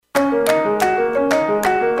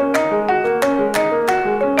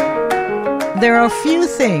There are few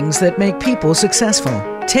things that make people successful.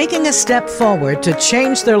 Taking a step forward to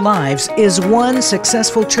change their lives is one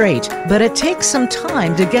successful trait, but it takes some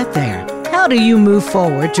time to get there. How do you move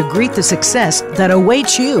forward to greet the success that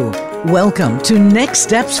awaits you? Welcome to Next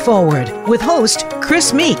Steps Forward with host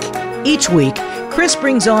Chris Meek. Each week, Chris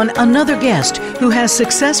brings on another guest who has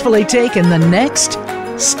successfully taken the next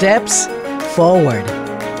steps forward.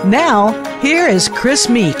 Now, here is Chris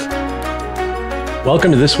Meek.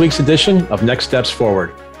 Welcome to this week's edition of Next Steps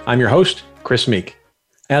Forward. I'm your host, Chris Meek.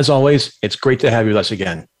 As always, it's great to have you with us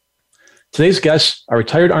again. Today's guests are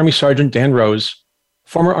retired Army Sergeant Dan Rose,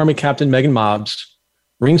 former Army Captain Megan Mobbs,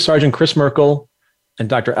 Marine Sergeant Chris Merkel, and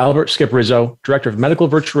Dr. Albert Skip Rizzo, Director of Medical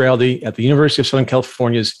Virtual Reality at the University of Southern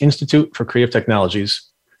California's Institute for Creative Technologies,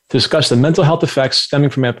 to discuss the mental health effects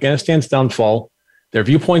stemming from Afghanistan's downfall, their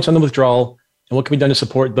viewpoints on the withdrawal, and what can be done to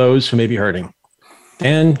support those who may be hurting.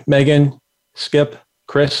 Dan, Megan, Skip,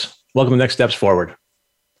 Chris, welcome to Next Steps Forward.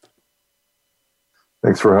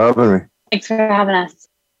 Thanks for having me. Thanks for having us.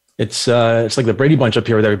 It's like the Brady Bunch up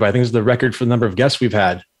here with everybody. I think this is the record for the number of guests we've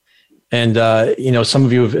had. And, some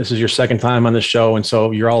of you, this is your second time on the show. And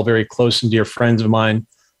so you're all very close and dear friends of mine.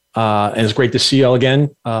 And it's great to see you all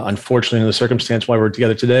again. Unfortunately, in the circumstance why we're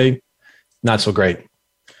together today, not so great.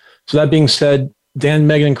 So that being said, Dan,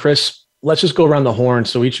 Megan, and Chris, let's just go around the horn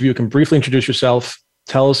so each of you can briefly introduce yourself.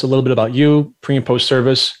 Tell us a little bit about you, pre and post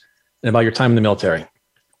service, and about your time in the military.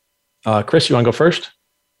 Chris, you want to go first?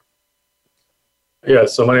 Yeah,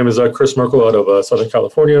 so my name is Chris Merkel out of Southern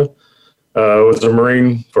California. Was a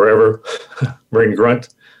Marine forever, Marine grunt.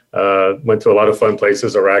 Went to a lot of fun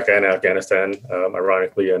places, Iraq and Afghanistan,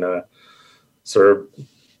 ironically, and served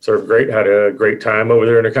great. Had a great time over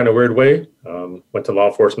there in a kind of weird way. Went to law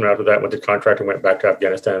enforcement after that, went to contracting, went back to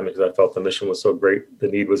Afghanistan because I felt the mission was so great. The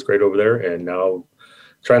need was great over there, and now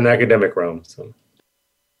trying the academic realm. So,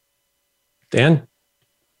 Dan?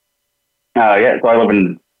 So I live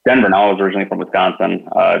in Denver now. I was originally from Wisconsin.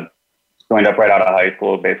 Joined up right out of high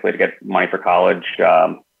school, basically to get money for college.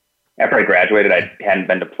 After I graduated, I hadn't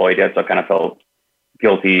been deployed yet, so I kind of felt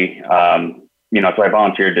guilty. So I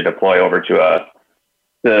volunteered to deploy over to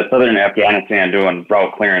southern Afghanistan doing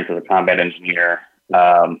route clearance as a combat engineer. So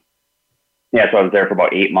I was there for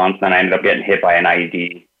about 8 months, and I ended up getting hit by an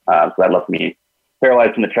IED. So that left me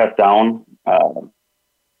paralyzed from the chest down.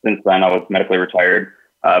 Since then, I was medically retired.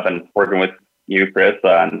 I've been working with you, Chris,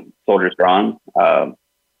 on Soldier Strong.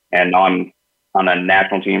 And now I'm on a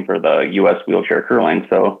national team for the U.S. wheelchair curling.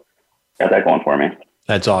 So got that going for me.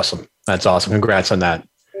 That's awesome. Congrats on that.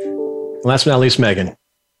 Last but not least, Megan.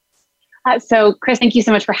 So Chris, thank you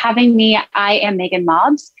so much for having me. I am Megan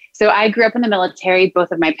Mobbs. So I grew up in the military.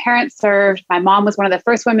 Both of my parents served. My mom was one of the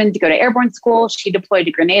first women to go to airborne school. She deployed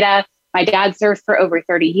to Grenada. My dad served for over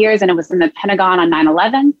 30 years, and it was in the Pentagon on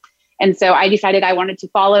 9/11. And so I decided I wanted to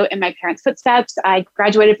follow in my parents' footsteps. I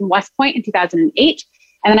graduated from West Point in 2008.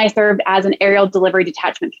 And then I served as an aerial delivery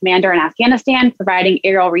detachment commander in Afghanistan, providing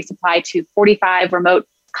aerial resupply to 45 remote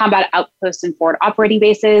combat outposts and forward operating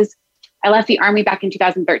bases. I left the Army back in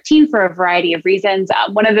 2013 for a variety of reasons.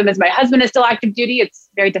 One of them is my husband is still active duty. It's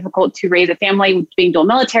very difficult to raise a family being dual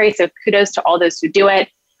military, so kudos to all those who do it.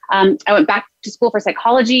 I went back to school for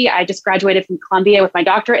psychology. I just graduated from Columbia with my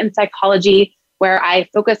doctorate in psychology, where I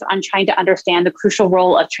focus on trying to understand the crucial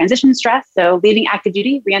role of transition stress, so leaving active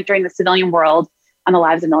duty, re-entering the civilian world, on the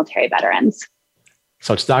lives of military veterans.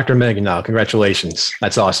 So it's Dr. Megan now. Congratulations.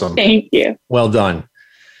 That's awesome. Thank you. Well done.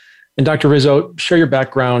 And Dr. Rizzo, share your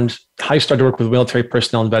background, how you started to work with military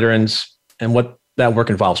personnel and veterans, and what that work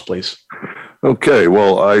involves, please. Okay.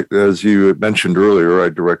 Well, as you mentioned earlier, I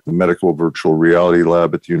direct the Medical Virtual Reality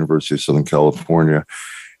Lab at the University of Southern California.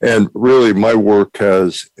 And really, my work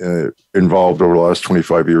has involved over the last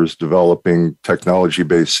 25 years developing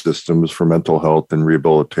technology-based systems for mental health and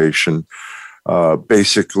rehabilitation.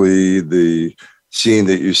 Basically, the scene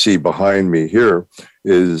that you see behind me here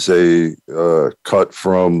is a cut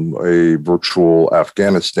from a virtual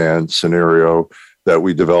Afghanistan scenario that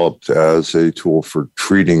we developed as a tool for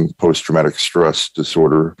treating post-traumatic stress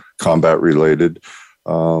disorder, combat-related,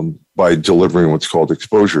 by delivering what's called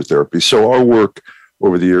exposure therapy. So our work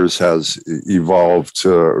over the years has evolved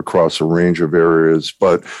across a range of areas,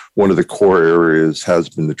 but one of the core areas has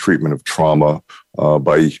been the treatment of trauma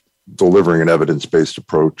by delivering an evidence-based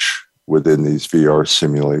approach within these VR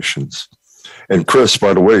simulations. And Chris,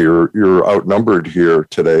 by the way, you're outnumbered here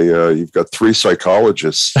today. You've got 3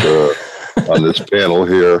 psychologists on this panel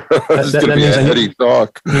here. This is going to be a heady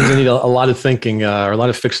talk. Means I need a lot of thinking or a lot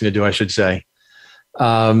of fixing to do, I should say.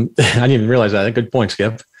 I didn't even realize that. Good point,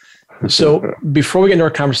 Skip. So before we get into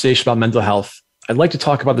our conversation about mental health, I'd like to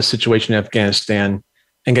talk about the situation in Afghanistan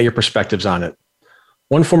and get your perspectives on it.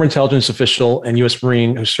 One former intelligence official and U.S.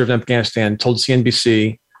 Marine who served in Afghanistan told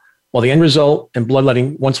CNBC, while the end result and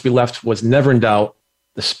bloodletting once we left was never in doubt,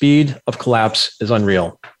 the speed of collapse is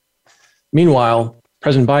unreal. Meanwhile,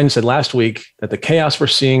 President Biden said last week that the chaos we're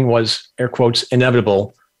seeing was, air quotes,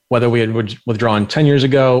 inevitable, whether we had withdrawn 10 years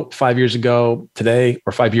ago, 5 years ago, today,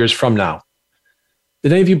 or 5 years from now.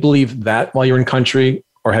 Did any of you believe that while you were in country,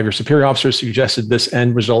 or have your superior officers suggested this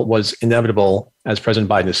end result was inevitable, as President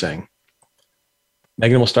Biden is saying?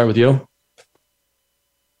 Megan, we'll start with you.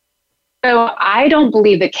 So I don't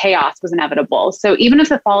believe that chaos was inevitable. So even if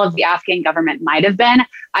the fall of the Afghan government might have been,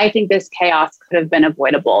 I think this chaos could have been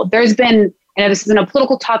avoidable. There's been, I know this isn't a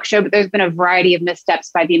political talk show, but there's been a variety of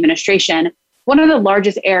missteps by the administration. One of the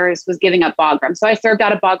largest errors was giving up Bagram. So I served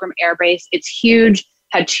out of Bagram Air Base. It's huge,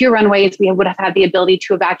 had 2 runways. We would have had the ability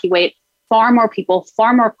to evacuate far more people,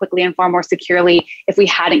 far more quickly and far more securely if we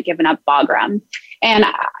hadn't given up Bagram. And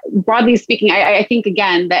broadly speaking, I think,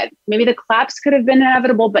 again, that maybe the collapse could have been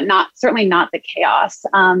inevitable, but certainly not the chaos.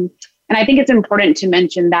 And I think it's important to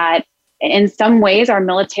mention that in some ways our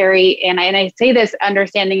military, and I say this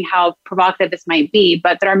understanding how provocative this might be,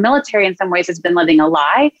 but that our military in some ways has been living a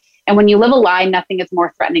lie. And when you live a lie, nothing is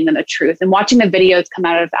more threatening than the truth. And watching the videos come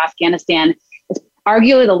out of Afghanistan is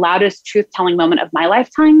arguably the loudest truth-telling moment of my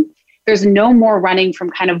lifetime. There's no more running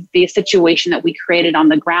from kind of the situation that we created on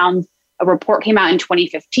the ground. A report came out in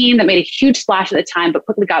 2015 that made a huge splash at the time, but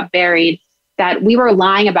quickly got buried, that we were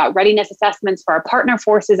lying about readiness assessments for our partner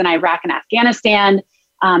forces in Iraq and Afghanistan.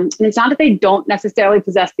 And it's not that they don't necessarily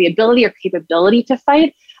possess the ability or capability to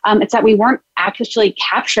fight. It's that we weren't actually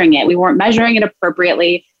capturing it. We weren't measuring it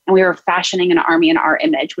appropriately. And we were fashioning an army in our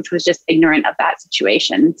image, which was just ignorant of that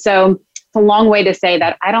situation. So it's a long way to say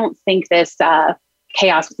that I don't think this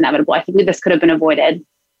chaos was inevitable. I think this could have been avoided.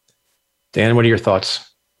 Dan, what are your thoughts?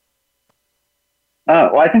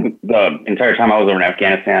 Well, I think the entire time I was over in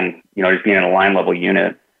Afghanistan, just being in a line level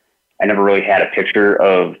unit, I never really had a picture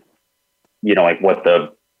of, like what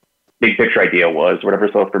the big picture idea was or whatever.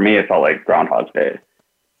 So for me, it felt like Groundhog's Day.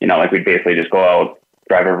 Like we'd basically just go out,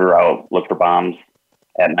 drive every route, look for bombs.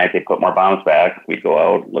 At night, they put more bombs back. We'd go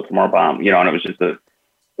out, look for more bombs, and it was just the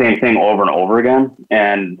same thing over and over again.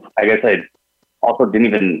 And I guess I also didn't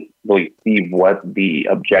even really see what the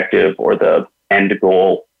objective or the end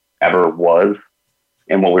goal ever was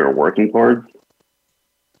and what we were working towards.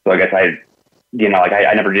 So I guess I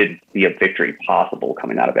never did see a victory possible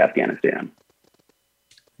coming out of Afghanistan.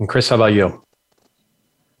 And Chris, how about you?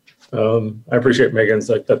 I appreciate Megan's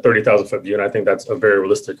that 30,000 foot view, and I think that's a very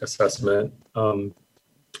realistic assessment.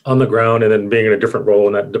 On the ground, and then being in a different role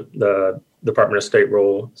in that the Department of State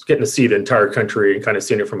role, getting to see the entire country and kind of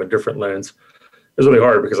seeing it from a different lens. It was really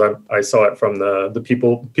hard because I saw it from the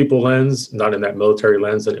people lens, not in that military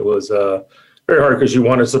lens, and it was very hard because you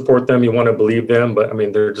want to support them, you want to believe them, but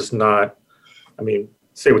they're just not.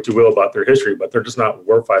 Say what you will about their history, but they're just not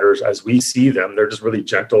war fighters as we see them. They're just really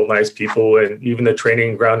gentle, nice people. And even the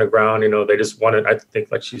training ground to ground, they just wanted, I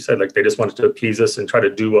think, like she said, they just wanted to appease us and try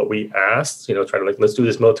to do what we asked, try to let's do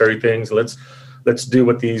this military things. Let's do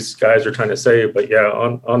what these guys are trying to say. But yeah,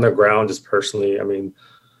 on the ground, just personally,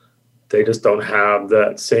 they just don't have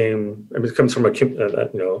that same, it comes from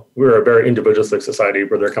we're a very individualistic society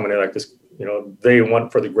where they're coming in like this, they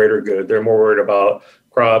want for the greater good. They're more worried about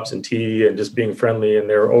crops and tea and just being friendly. And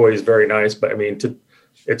they're always very nice. But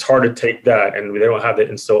it's hard to take that. And they don't have that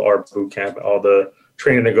in still our boot camp, all the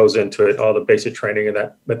training that goes into it, all the basic training and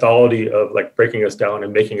that methodology of breaking us down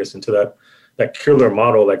and making us into that killer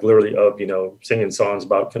model, literally of, singing songs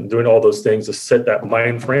about doing all those things to set that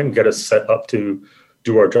mind frame, get us set up to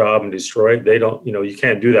do our job and destroy. They don't, you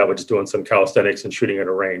can't do that with just doing some calisthenics and shooting at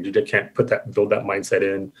a range. You just can't build that mindset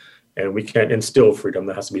in, and we can't instill freedom.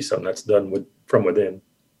 That has to be something that's done from within.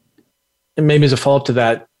 And maybe as a follow-up to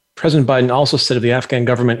that, President Biden also said of the Afghan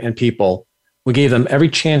government and people, we gave them every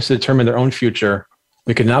chance to determine their own future.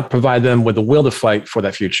 We could not provide them with the will to fight for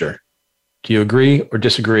that future. Do you agree or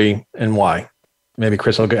disagree, and why? Maybe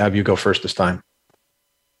Chris, I'll have you go first this time.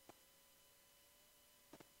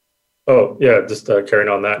 Oh, yeah, just carrying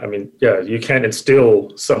on that. You can't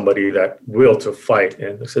instill somebody that will to fight.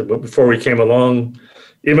 And like I said, before we came along,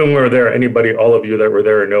 even when we were there, all of you that were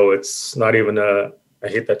there know it's not even I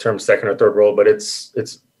hate that term, second or third role, but it's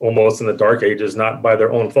almost in the dark ages, not by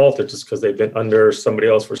their own fault. It's just because they've been under somebody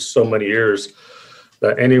else for so many years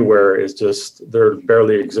that anywhere is just, they're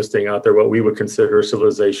barely existing out there, what we would consider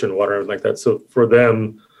civilization, water, like that. So for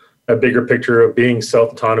them, a bigger picture of being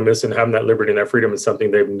self-autonomous and having that liberty and that freedom is something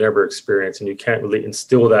they've never experienced. And you can't really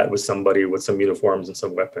instill that with somebody with some uniforms and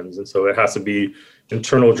some weapons. And so it has to be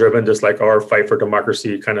internal driven, just like our fight for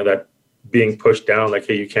democracy, kind of that being pushed down, like,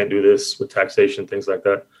 hey, you can't do this with taxation, things like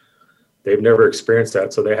that. They've never experienced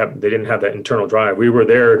that, so they didn't have that internal drive. We were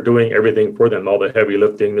there doing everything for them, all the heavy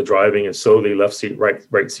lifting, the driving, and slowly left seat,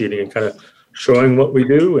 right seating, and kind of showing what we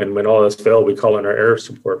do. And when all else failed, we call in our air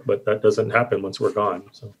support, but that doesn't happen once we're gone.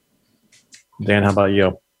 So, Dan, how about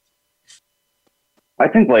you? I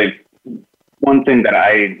think like one thing that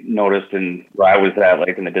I noticed in where I was at,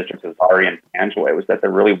 like in the districts of Zari and Panjwai, was that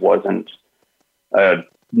there really wasn't a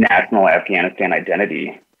national Afghanistan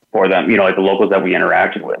identity for them. You know, like the locals that we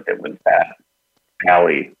interacted with, it was that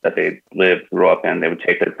alley that they lived, grew up in. They would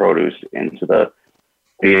take their produce into the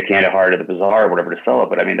Kandahar to the bazaar or whatever to sell it.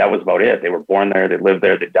 But I mean, that was about it. They were born there, they lived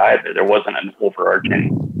there, they died there. There wasn't an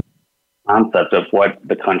overarching concept of what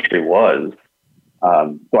the country was.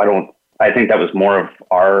 So I think that was more of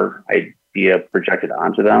our idea projected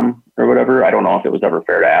onto them or whatever. I don't know if it was ever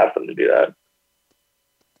fair to ask them to do that.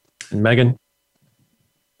 And Megan?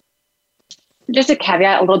 Just a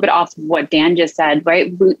caveat a little bit off of what Dan just said,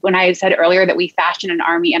 right? When I said earlier that we fashion an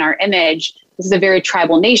army in our image, this is a very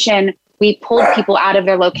tribal nation. We pulled people out of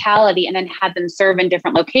their locality and then had them serve in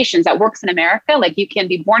different locations. That works in America. Like you can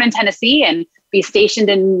be born in Tennessee and be stationed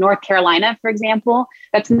in North Carolina, for example.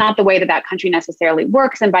 That's not the way that country necessarily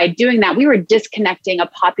works. And by doing that, we were disconnecting a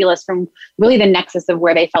populace from really the nexus of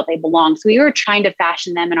where they felt they belonged. So we were trying to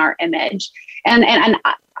fashion them in our image. And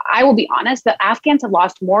I will be honest, the Afghans have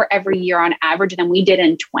lost more every year on average than we did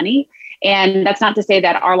in 20. And that's not to say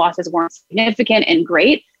that our losses weren't significant and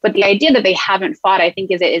great, but the idea that they haven't fought, I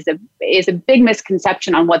think, is a big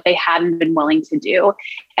misconception on what they haven't been willing to do.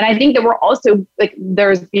 And I think that we're also like,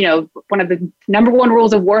 there's, you know, one of the number one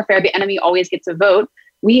rules of warfare, the enemy always gets a vote.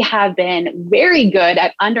 We have been very good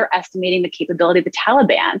at underestimating the capability of the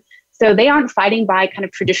Taliban. So they aren't fighting by kind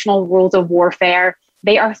of traditional rules of warfare.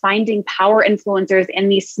 They are finding power influencers in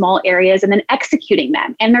these small areas and then executing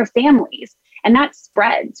them and their families. And that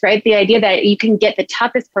spreads, right? The idea that you can get the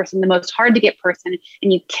toughest person, the most hard to get person,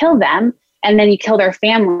 and you kill them, and then you kill their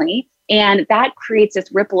family. And that creates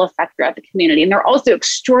this ripple effect throughout the community. And they're also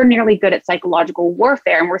extraordinarily good at psychological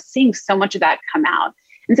warfare. And we're seeing so much of that come out.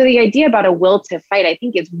 And so the idea about a will to fight, I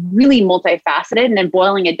think, is really multifaceted. And then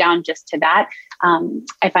boiling it down just to that,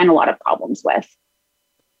 I find a lot of problems with.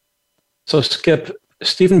 So Skip,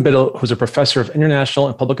 Stephen Biddle, who's a professor of international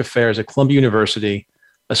and public affairs at Columbia University,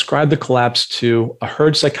 ascribed the collapse to a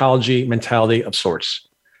herd psychology mentality of sorts.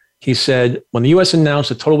 He said, when the U.S. announced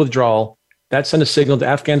a total withdrawal, that sent a signal to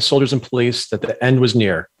Afghan soldiers and police that the end was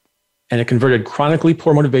near. And it converted chronically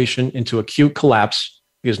poor motivation into acute collapse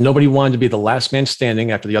because nobody wanted to be the last man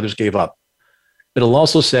standing after the others gave up. Biddle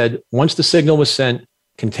also said, once the signal was sent,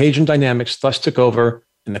 contagion dynamics thus took over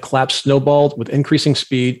and the collapse snowballed with increasing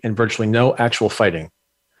speed and virtually no actual fighting.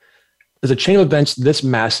 Does a chain of events this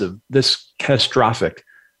massive, this catastrophic,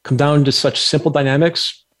 come down to such simple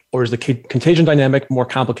dynamics, or is the contagion dynamic more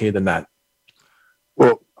complicated than that?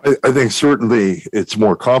 Well, I think certainly it's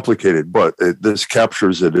more complicated, but this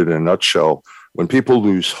captures it in a nutshell. When people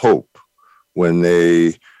lose hope, when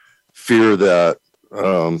they fear that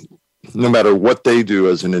no matter what they do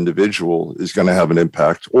as an individual is going to have an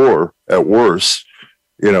impact, or at worst,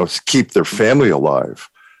 you know, keep their family alive,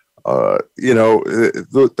 you know,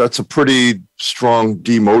 that's a pretty strong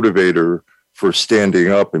demotivator for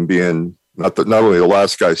standing up and being not only the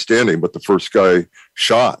last guy standing, but the first guy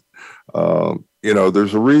shot. You know,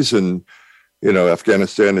 there's a reason, you know,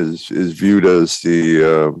 Afghanistan is viewed as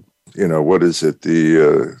the, you know, what is it?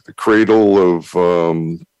 The cradle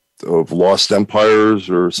of lost empires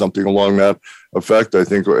or something along that effect. I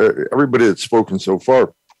think everybody that's spoken so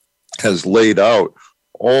far has laid out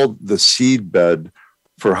all the seedbed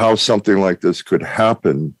for how something like this could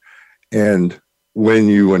happen. And when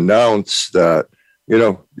you announce that, you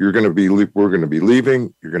know, we're going to be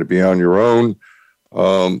leaving, you're going to be on your own.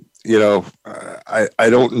 You know, I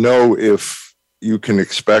don't know if you can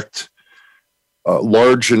expect a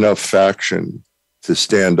large enough faction to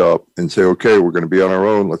stand up and say, okay, we're going to be on our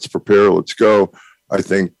own. Let's prepare. Let's go. I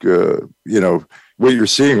think, you know, what you're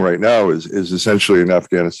seeing right now is essentially an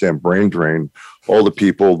Afghanistan brain drain. All the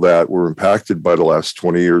people that were impacted by the last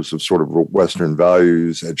 20 years of sort of Western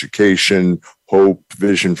values, education, hope,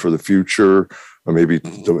 vision for the future, or maybe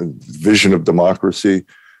the vision of democracy,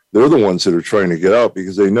 they're the ones that are trying to get out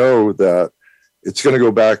because they know that it's going to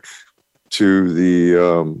go back to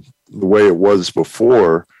the way it was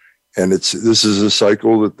before. And this is a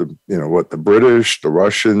cycle that the British, the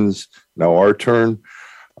Russians, now our turn.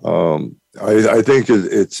 I think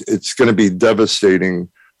it's going to be devastating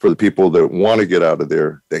for the people that want to get out of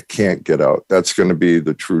there that can't get out. That's going to be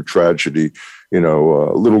the true tragedy. You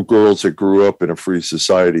know, little girls that grew up in a free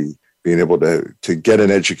society being able to get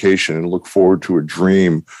an education and look forward to a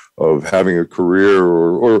dream of having a career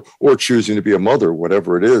or choosing to be a mother,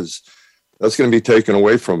 whatever it is, that's going to be taken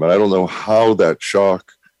away from it. I don't know how that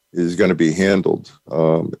shock is going to be handled.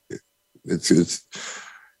 It's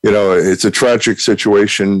a tragic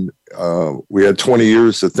situation. We had 20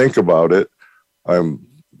 years to think about it. I'm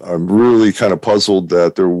really kind of puzzled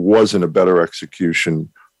that there wasn't a better execution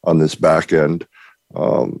on this back end,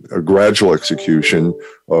 a gradual execution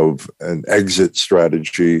of an exit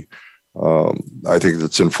strategy. I think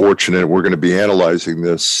that's unfortunate. We're going to be analyzing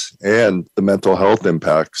this and the mental health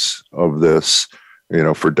impacts of this,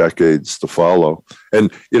 for decades to follow.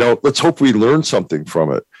 And, let's hope we learn something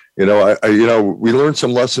from it. We learned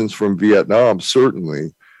some lessons from Vietnam,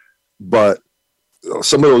 certainly, but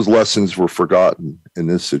some of those lessons were forgotten in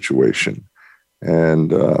this situation.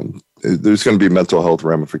 And there's going to be mental health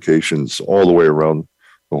ramifications all the way around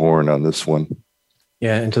the horn on this one.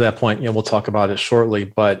 Yeah. And to that point, we'll talk about it shortly,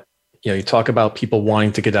 but you talk about people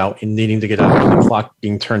wanting to get out and needing to get out and the clock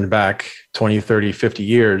being turned back 20, 30, 50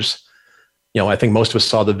 years. I think most of us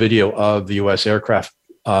saw the video of the U.S. Air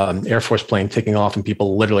Force plane taking off and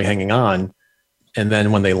people literally hanging on. And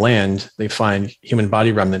then when they land, they find human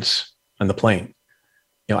body remnants on the plane.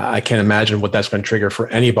 I can't imagine what that's going to trigger for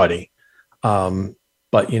anybody.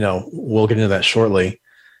 But we'll get into that shortly.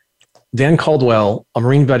 Dan Caldwell, a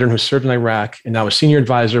Marine veteran who served in Iraq and now a senior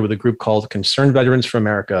advisor with a group called Concerned Veterans for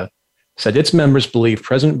America, said its members believe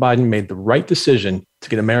President Biden made the right decision to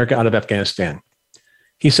get America out of Afghanistan.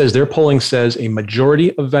 He says their polling says a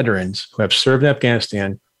majority of veterans who have served in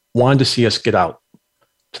Afghanistan wanted to see us get out.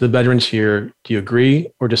 To the veterans here, do you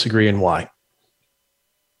agree or disagree, and why?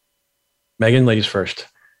 Megan, ladies first.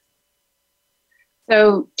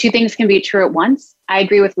 So 2 things can be true at once. I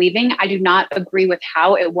agree with leaving. I do not agree with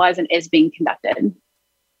how it was and is being conducted.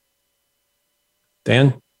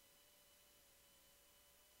 Dan?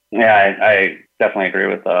 Yeah, I definitely agree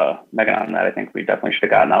with Megan on that. I think we definitely should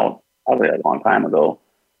have gotten out probably a long time ago,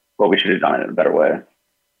 but we should have done it in a better way.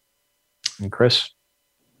 And Chris?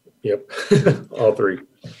 Yep. All 3.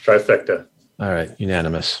 Trifecta. All right.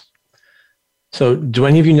 Unanimous. So do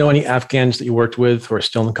any of you know any Afghans that you worked with who are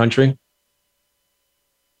still in the country?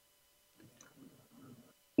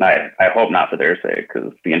 I hope not for their sake,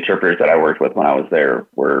 because the interpreters that I worked with when I was there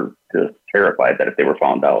were just terrified that if they were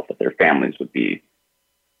found out, that their families would be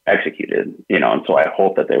executed, and so I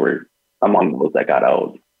hope that they were among those that got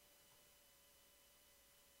out.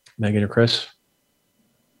 Megan or Chris?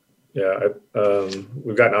 Yeah,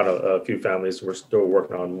 we've gotten out a few families. We're still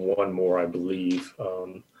working on one more, I believe.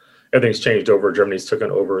 Everything's changed over. Germany's taken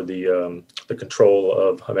over the control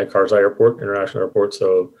of Hamid Karzai Airport, International Airport.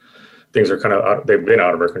 So things are kind of they've been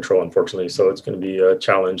out of our control, unfortunately. So it's going to be a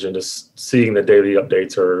challenge, and just seeing the daily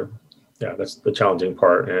updates that's the challenging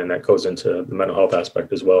part. And that goes into the mental health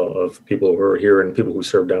aspect as well of people who are here and people who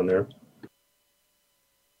serve down there.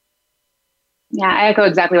 Yeah, I echo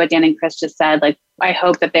exactly what Dan and Chris just said. Like, I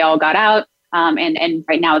hope that they all got out. And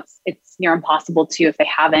right now it's near impossible to if they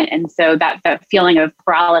haven't. And so that feeling of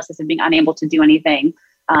paralysis and being unable to do anything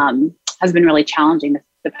has been really challenging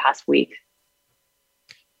the past week.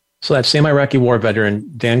 So that same Iraqi war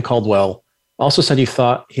veteran, Dan Caldwell, also said he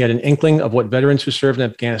thought he had an inkling of what veterans who served in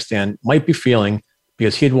Afghanistan might be feeling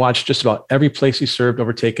because he had watched just about every place he served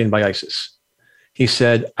overtaken by ISIS. He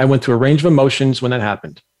said, I went through a range of emotions when that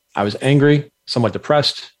happened. I was angry, somewhat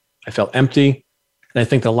depressed. I felt empty. And I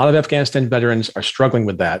think that a lot of Afghanistan veterans are struggling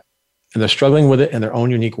with that, and they're struggling with it in their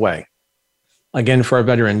own unique way. Again, for our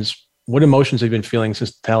veterans, what emotions have you been feeling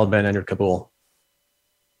since the Taliban entered Kabul?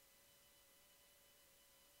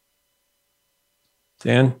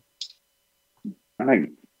 Dan? I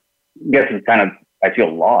guess it's kind of, I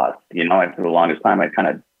feel lost, for the longest time, I kind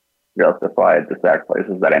of justified the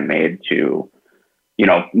sacrifices that I made to,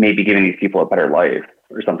 maybe giving these people a better life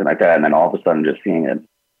or something like that. And then all of a sudden just seeing it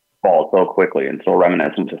fall so quickly and so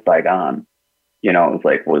reminiscent to Saigon, it was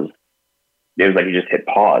like you just hit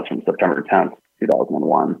pause from September 10th,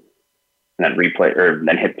 2001, and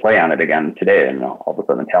then hit play on it again today. And all of a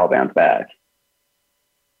sudden the Taliban's back.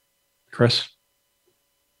 Chris?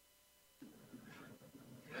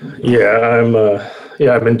 Yeah,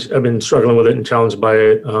 I've been struggling with it and challenged by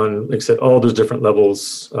it on, like I said, all those different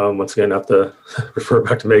levels. Once again, I have to refer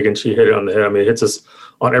back to Megan. She hit it on the head. I mean, it hits us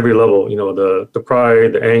on every level. The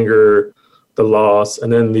pride, the anger, the loss,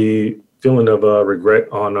 and then the feeling of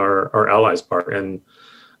regret on our allies' part, and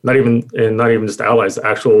not even just the allies, the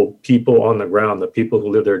actual people on the ground, the people who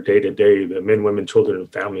live there day to day, the men, women, children,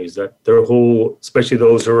 and families. That their whole, especially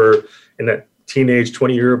those who are in that teenage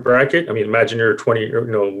 20-year bracket. I mean, imagine you're 20,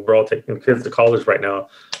 we're all taking kids to college right now.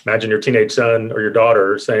 imagine your teenage son or your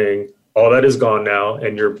daughter saying, all that is gone now,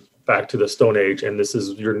 and you're back to the Stone Age, and this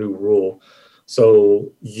is your new rule.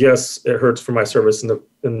 So yes, it hurts for my service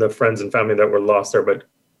and the friends and family that were lost there, but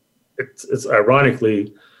it's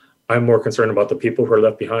ironically, I'm more concerned about the people who are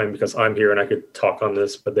left behind because I'm here and I could talk on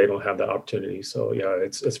this, but they don't have the opportunity. So yeah,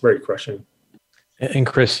 it's very crushing. And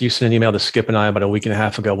Chris, you sent an email to Skip and I about a week and a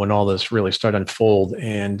half ago when all this really started to unfold.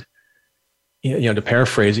 And, to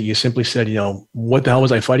paraphrase it, you simply said, what the hell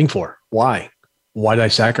was I fighting for? Why? Why did I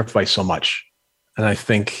sacrifice so much? And I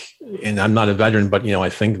think, and I'm not a veteran, but, I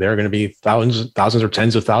think there are going to be thousands or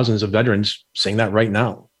tens of thousands of veterans saying that right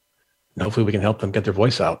now. And hopefully we can help them get their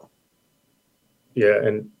voice out. Yeah.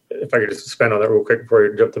 And if I could just expand on that real quick before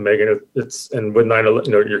you jump to Megan, and with 9/11,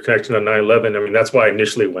 your connection on 9/11, I mean, that's why I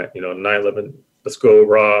initially went, 9/11, let's go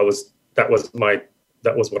raw. That was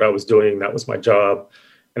what I was doing. That was my job.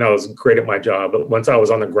 And I was great at my job. But once I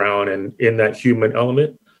was on the ground and in that human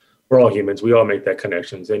element, we're all humans. We all make that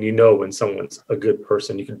connections. And when someone's a good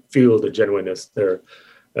person, you can feel the genuineness there.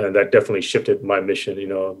 And that definitely shifted my mission.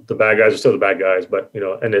 The bad guys are still the bad guys, but,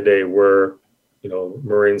 end of the day, we're,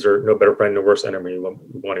 Marines are no better friend, no worse enemy. We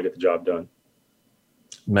want to get the job done.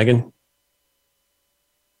 Megan?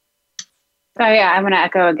 So yeah, I want to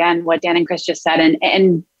echo again what Dan and Chris just said.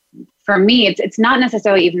 And for me, it's not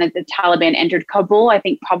necessarily even that the Taliban entered Kabul. I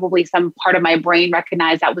think probably some part of my brain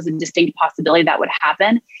recognized that was a distinct possibility that would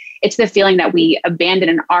happen. It's the feeling that we abandon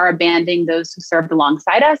and are abandoning those who served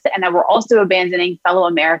alongside us, and that we're also abandoning fellow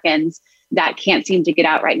Americans that can't seem to get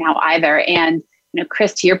out right now either. And,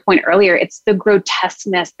 Chris, to your point earlier, it's the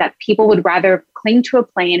grotesqueness that people would rather cling to a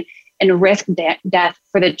plane and risk death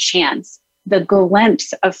for the chance, the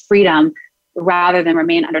glimpse of freedom, rather than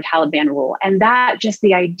remain under Taliban rule. And that, just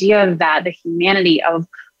the idea of that, the humanity of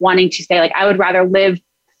wanting to say, I would rather live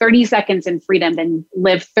 30 seconds in freedom than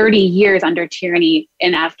live 30 years under tyranny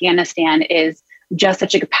in Afghanistan, is just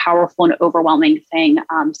such a powerful and overwhelming thing.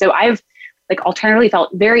 So I've alternatively felt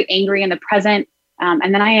very angry in the present.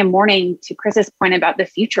 And then I am mourning, to Chris's point about the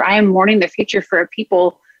future, I am mourning the future for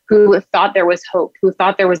people who thought there was hope, who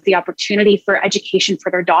thought there was the opportunity for education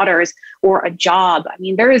for their daughters or a job. I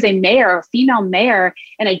mean, there is a female mayor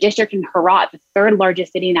in a district in Herat, the third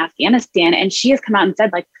largest city in Afghanistan. And she has come out and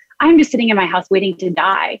said, I'm just sitting in my house waiting to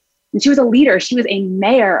die. And she was a leader. She was a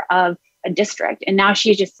mayor of a district. And now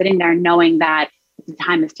she's just sitting there knowing that the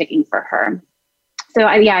time is ticking for her. So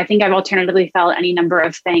I think I've alternatively felt any number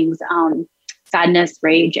of things, sadness,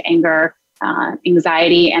 rage, anger,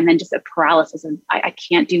 anxiety, and then just a paralysis of I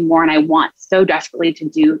can't do more, and I want so desperately to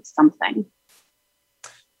do something.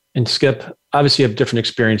 And Skip, obviously you have different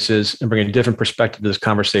experiences and bring a different perspective to this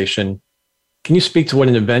conversation. Can you speak to what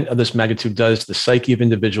an event of this magnitude does to the psyche of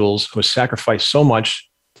individuals who have sacrificed so much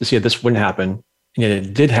to see that this wouldn't happen, and yet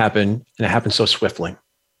it did happen, and it happened so swiftly?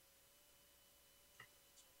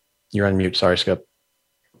 You're on mute. Sorry, Skip.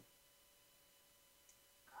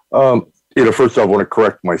 First I want to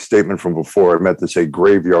correct my statement from before. I meant to say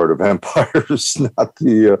graveyard of empires, not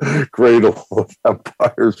the cradle of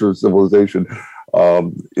empires or civilization.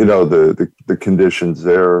 The conditions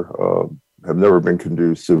there have never been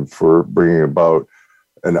conducive for bringing about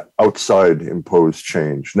an outside imposed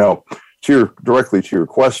change. Now, directly to your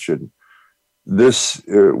question,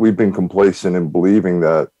 we've been complacent in believing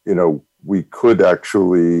that, we could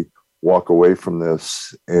actually walk away from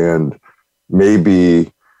this and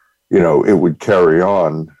maybe it would carry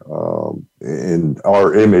on in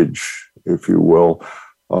our image, if you will,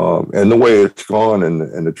 and the way it's gone,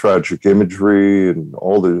 and the tragic imagery, and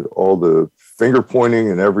all the finger pointing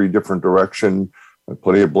in every different direction, and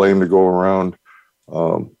plenty of blame to go around.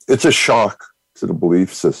 It's a shock to the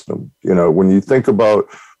belief system. When you think about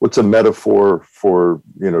what's a metaphor for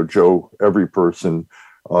Joe, every person,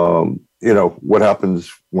 what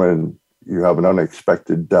happens when you have an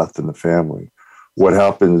unexpected death in the family. What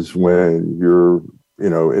happens when you're,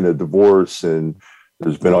 in a divorce and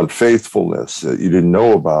there's been unfaithfulness that you didn't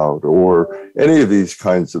know about, or any of these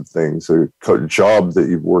kinds of things, a job that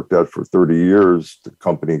you've worked at for 30 years, the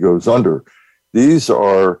company goes under. These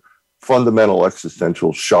are fundamental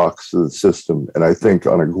existential shocks to the system. And I think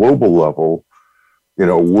on a global level,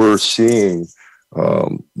 we're seeing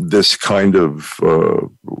this kind of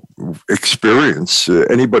experience.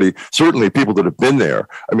 Certainly people that have been there.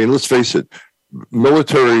 I mean, let's face it,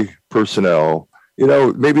 military personnel,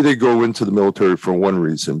 maybe they go into the military for one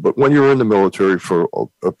reason, but when you're in the military for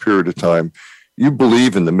a period of time, you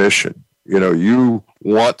believe in the mission. You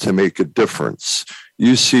want to make a difference.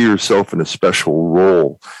 You see yourself in a special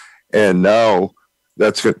role. And now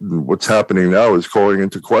what's happening now is calling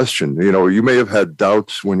into question. You may have had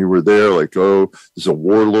doubts when you were there, like, oh, this is a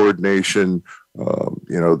warlord nation.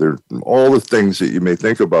 There are all the things that you may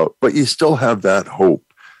think about, but you still have that hope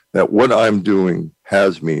that what I'm doing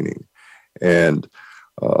has meaning. And,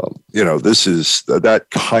 this is that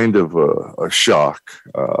kind of a shock.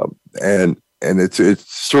 And it's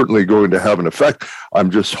certainly going to have an effect.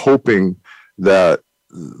 I'm just hoping that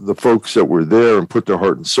the folks that were there and put their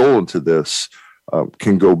heart and soul into this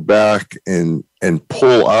can go back and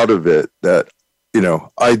pull out of it that,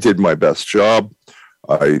 I did my best job.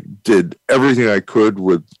 I did everything I could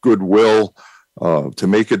with goodwill to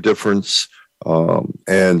make a difference.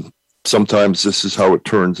 And sometimes this is how it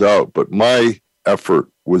turns out. But my effort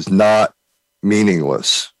was not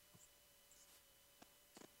meaningless.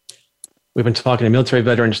 We've been talking to military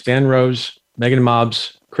veterans Dan Rose, Megan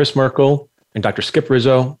Mobbs, Chris Merkel, and Dr. Skip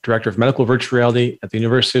Rizzo, Director of Medical Virtual Reality at the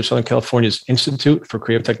University of Southern California's Institute for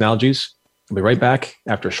Creative Technologies. We'll be right back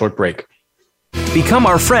after a short break. Become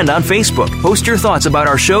our friend on Facebook. Post your thoughts about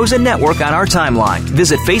our shows and network on our timeline.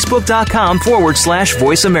 Visit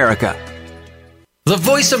facebook.com/Voice America. The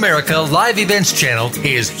Voice America Live Events channel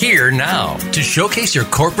is here now to showcase your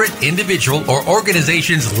corporate, individual, or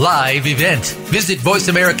organization's live event. Visit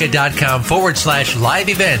voiceamerica.com/live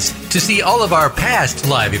events to see all of our past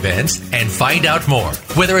live events and find out more.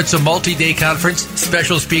 Whether it's a multi-day conference,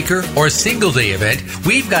 special speaker, or single-day event,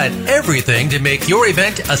 we've got everything to make your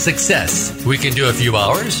event a success. We can do a few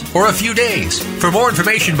hours or a few days. For more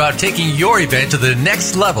information about taking your event to the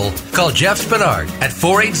next level, call Jeff Spinard at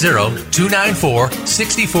 480-294-6417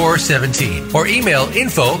 or email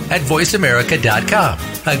info@voiceamerica.com.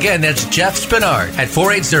 Again, that's Jeff Spinard at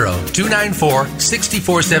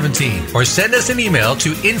 480-294-6417 or send us an email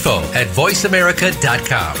to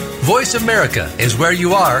info@voiceamerica.com. Voice America is where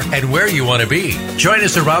you are and where you want to be. Join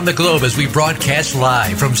us around the globe as we broadcast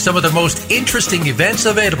live from some of the most interesting events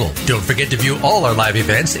available. Don't forget to view all our live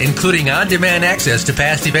events, including on-demand access to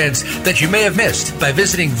past events that you may have missed by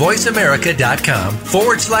visiting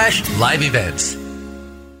voiceamerica.com/live events.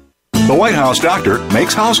 The White House doctor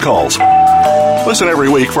makes house calls. Listen every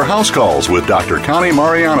week for House Calls with Dr. Connie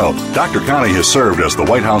Mariano. Dr. Connie has served as the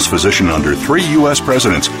White House physician under 3 U.S.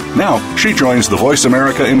 presidents. Now, she joins the Voice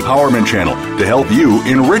America Empowerment Channel to help you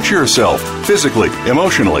enrich yourself physically,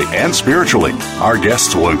 emotionally, and spiritually. Our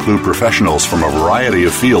guests will include professionals from a variety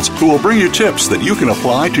of fields who will bring you tips that you can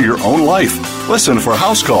apply to your own life. Listen for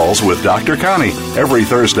House Calls with Dr. Connie every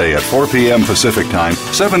Thursday at 4 p.m. Pacific Time,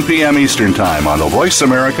 7 p.m. Eastern Time on the Voice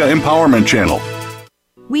America Empowerment Channel.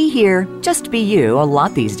 We hear just be you a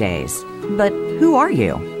lot these days. But who are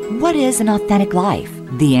you? What is an authentic life?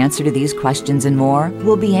 The answer to these questions and more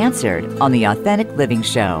will be answered on the Authentic Living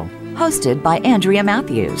Show, hosted by Andrea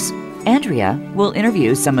Matthews. Andrea will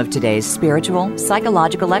interview some of today's spiritual,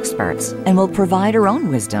 psychological experts and will provide her own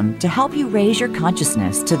wisdom to help you raise your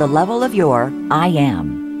consciousness to the level of your I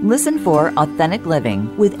Am. Listen for Authentic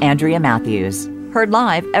Living with Andrea Matthews. Heard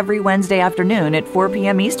live every Wednesday afternoon at 4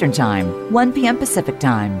 p.m. Eastern Time, 1 p.m. Pacific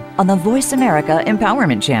Time on the Voice America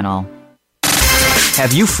Empowerment Channel.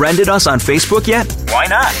 Have you friended us on Facebook yet? Why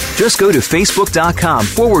not? Just go to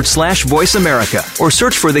facebook.com/Voice America or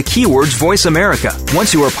search for the keywords Voice America.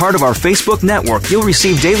 Once you are part of our Facebook network, you'll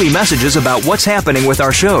receive daily messages about what's happening with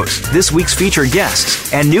our shows, this week's featured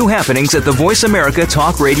guests, and new happenings at the Voice America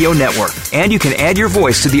Talk Radio Network. And you can add your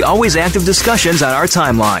voice to the always active discussions on our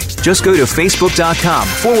timeline. Just go to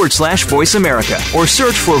facebook.com/Voice America or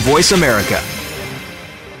search for Voice America.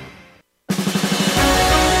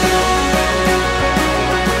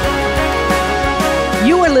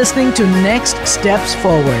 You are listening to Next Steps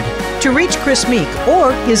Forward. To reach Chris Meek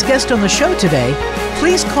or his guest on the show today,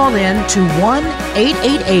 please call in to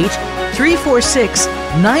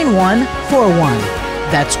 1-888-346-9141.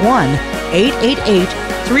 That's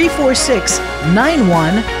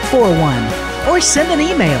 1-888-346-9141. Or send an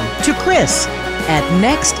email to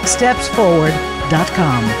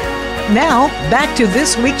chris@nextstepsforward.com. Now, back to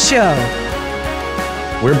this week's show.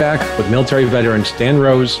 We're back with military veterans Dan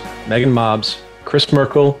Rose, Megan Mobbs, Chris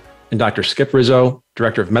Merkel, and Dr. Skip Rizzo,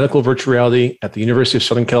 Director of Medical Virtual Reality at the University of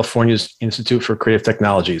Southern California's Institute for Creative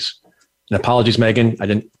Technologies. And apologies, Megan, I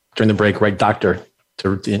didn't, during the break, write doctor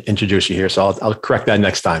to introduce you here, so I'll correct that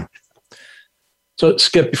next time. So,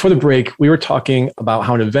 Skip, before the break, we were talking about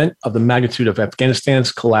how an event of the magnitude of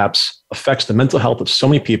Afghanistan's collapse affects the mental health of so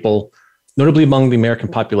many people, notably among the American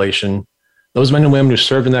population, those men and women who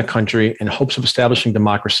served in that country in hopes of establishing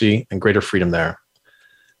democracy and greater freedom there.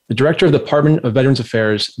 The director of the Department of Veterans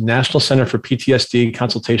Affairs' National Center for PTSD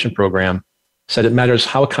Consultation Program said it matters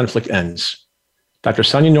how a conflict ends. Dr.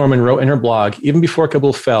 Sonia Norman wrote in her blog, even before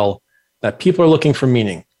Kabul fell, that people are looking for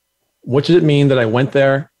meaning. What does it mean that I went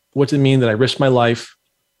there? What does it mean that I risked my life?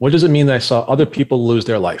 What does it mean that I saw other people lose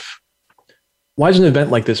their life? Why does an event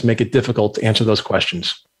like this make it difficult to answer those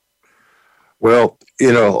questions? Well,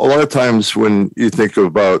 a lot of times when you think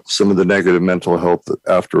about some of the negative mental health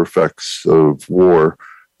after effects of war,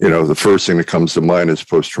 the first thing that comes to mind is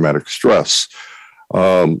post-traumatic stress.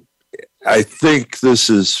 I think this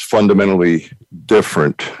is fundamentally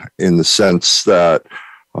different in the sense that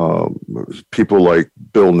people like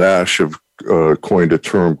Bill Nash have coined a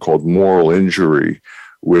term called moral injury,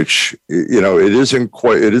 which,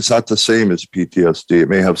 it is not the same as PTSD. It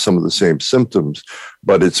may have some of the same symptoms,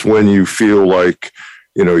 but it's when you feel like,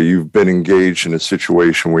 you've been engaged in a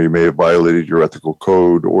situation where you may have violated your ethical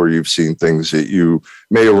code, or you've seen things that you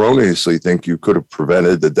may erroneously think you could have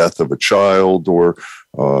prevented the death of a child, or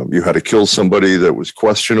you had to kill somebody that was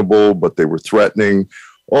questionable, but they were threatening.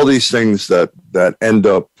 All these things that end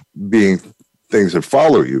up being things that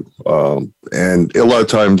follow you. And a lot of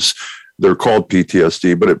times they're called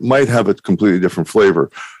PTSD, but it might have a completely different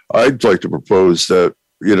flavor. I'd like to propose that,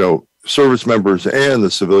 service members and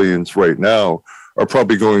the civilians right now are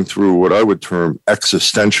probably going through what I would term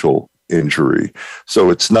existential injury.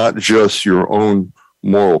 So it's not just your own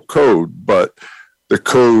moral code, but the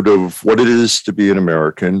code of what it is to be an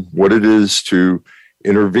American, what it is to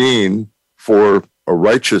intervene for a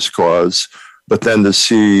righteous cause, but then to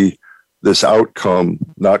see this outcome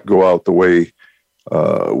not go out the way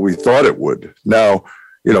we thought it would. Now,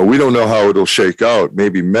 we don't know how it'll shake out.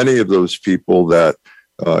 Maybe many of those people that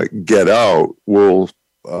get out will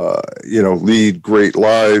lead great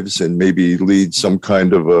lives and maybe lead some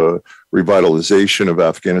kind of a revitalization of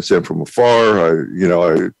Afghanistan from afar.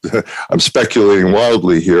 I'm speculating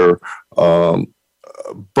wildly here.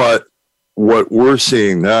 But what we're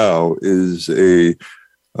seeing now is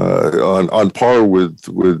on par with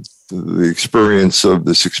the experience of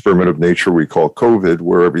this experiment of nature we call COVID,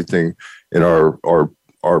 where everything in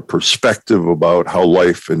our perspective about how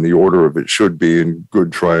life and the order of it should be, and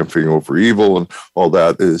good triumphing over evil and all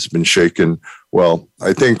that has been shaken. Well,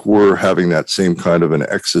 I think we're having that same kind of an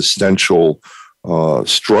existential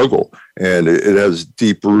struggle, and it has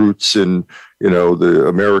deep roots in, the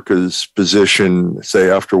America's position, say,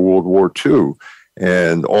 after World War II,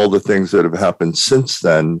 and all the things that have happened since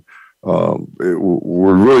then.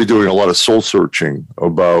 We're really doing a lot of soul searching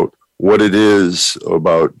about what it is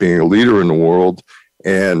about being a leader in the world.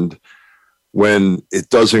 And when it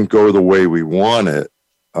doesn't go the way we want it,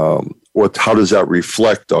 how does that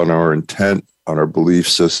reflect on our intent, on our belief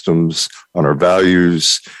systems, on our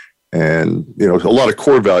values? And, a lot of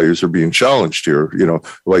core values are being challenged here,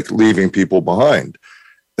 like leaving people behind.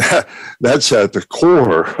 That's at the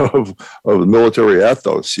core of the military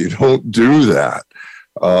ethos. You don't do that.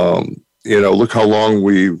 Look how long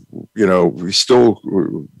we still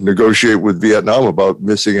negotiate with Vietnam about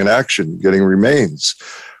missing in action, getting remains.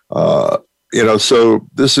 So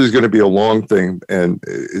this is going to be a long thing, and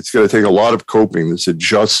it's going to take a lot of coping, this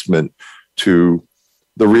adjustment to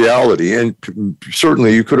the reality. And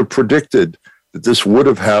certainly you could have predicted that this would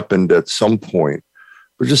have happened at some point,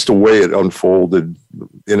 but just the way it unfolded,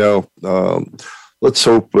 let's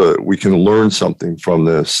hope we can learn something from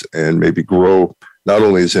this and maybe grow not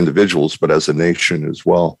only as individuals, but as a nation as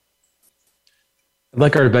well. I'd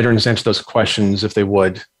like our veterans to answer those questions if they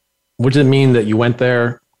would. What does it mean that you went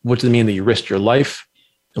there? What does it mean that you risked your life?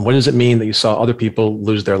 And what does it mean that you saw other people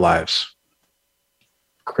lose their lives?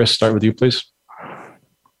 Chris, start with you, please.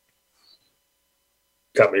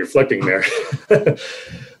 Got me reflecting there.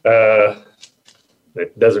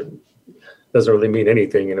 It doesn't really mean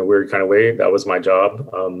anything in a weird kind of way. That was my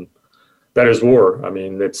job. That is war. I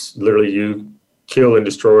mean, it's literally you kill and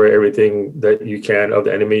destroy everything that you can of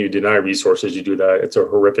the enemy. You deny resources. You do that. It's a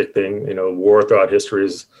horrific thing. War throughout history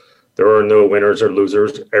there are no winners or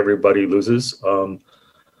losers. Everybody loses.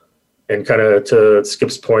 And kind of to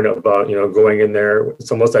Skip's point about, going in there,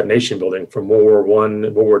 it's almost that nation building from World War I,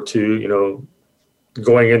 World War II,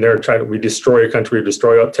 going in there and we destroy a country,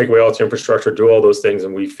 take away all its infrastructure, do all those things.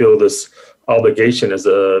 And we feel this obligation as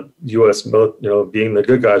a U.S., being the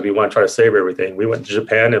good guys, we want to try to save everything. We went to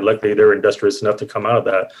Japan, and luckily they were industrious enough to come out of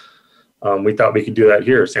that. We thought we could do that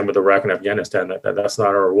here. Same with Iraq and Afghanistan. That's not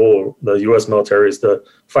our role. The U.S. military is to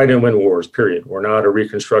fight and win wars, period. We're not a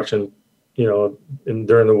reconstruction, during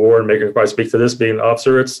the war, and Megan could probably speak to this, being an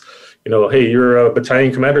officer. It's, hey, you're a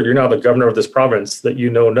battalion commander. You're now the governor of this province that you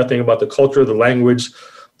know nothing about the culture, the language,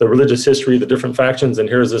 the religious history, the different factions. And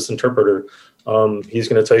here's this interpreter. He's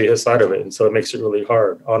going to tell you his side of it. And so it makes it really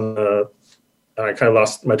hard. I kind of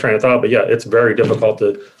lost my train of thought, but yeah, it's very difficult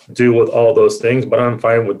to deal with all those things, but I'm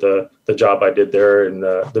fine with the job I did there. And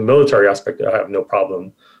the military aspect, I have no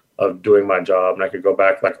problem of doing my job. And I could go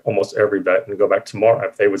back like almost every vet and go back tomorrow.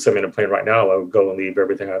 If they would send me in a plane right now, I would go and leave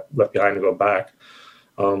everything I left behind and go back.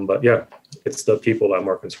 But yeah, it's the people I'm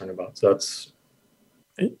more concerned about. So that's.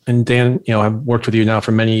 And Dan, I've worked with you now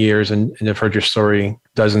for many years and I've heard your story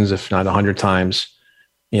dozens, if not 100 times.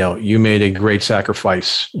 You made a great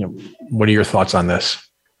sacrifice. What are your thoughts on this?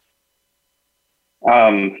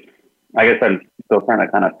 I guess I'm still trying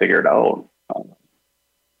to kind of figure it out.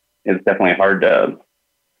 It's definitely hard to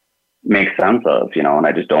make sense of, and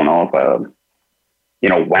I just don't know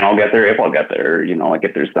if, when I'll get there, if I'll get there, like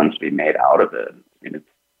if there's sense to be made out of it. I mean, it's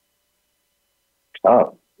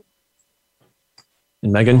tough.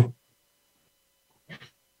 And Megan?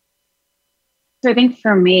 So I think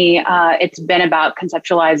for me, it's been about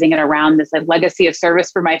conceptualizing it around this like legacy of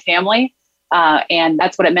service for my family. And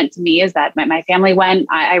that's what it meant to me, is that my family went,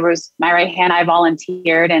 I was my right hand, I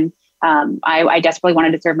volunteered, and I desperately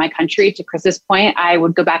wanted to serve my country. To Chris's point, I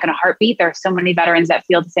would go back in a heartbeat. There are so many veterans that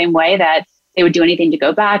feel the same way, that they would do anything to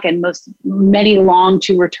go back, and many long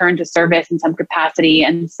to return to service in some capacity.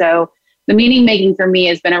 And so the meaning making for me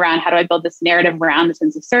has been around, how do I build this narrative around the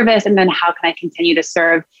sense of service? And then how can I continue to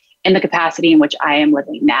serve in the capacity in which I am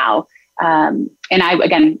living now? And I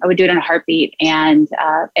would do it in a heartbeat. And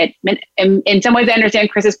it meant, in some ways, I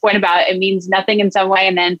understand Chris's point about it means nothing in some way.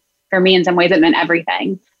 And then for me, in some ways, it meant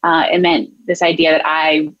everything. It meant this idea that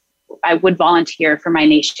I would volunteer for my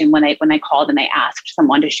nation when they called and they asked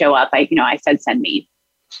someone to show up. I said, send me.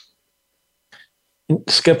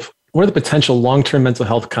 Skip, what are the potential long-term mental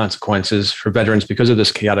health consequences for veterans because of this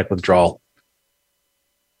chaotic withdrawal?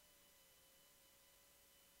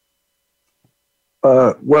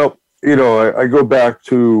 Well, I go back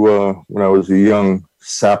to when I was a young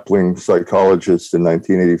sapling psychologist in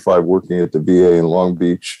 1985, working at the VA in Long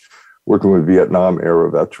Beach, working with Vietnam-era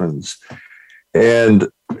veterans. And,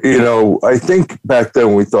 I think back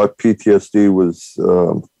then we thought PTSD was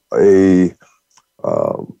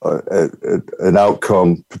an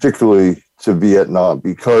outcome, particularly to Vietnam,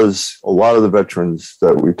 because a lot of the veterans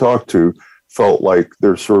that we talked to felt like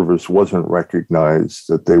their service wasn't recognized,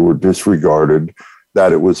 that they were disregarded,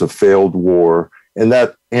 that it was a failed war, and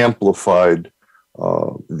that amplified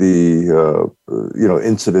the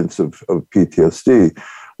incidents of PTSD.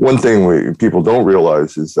 One thing people don't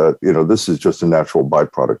realize is that this is just a natural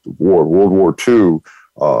byproduct of war. World War II,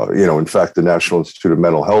 in fact, the National Institute of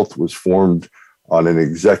Mental Health was formed on an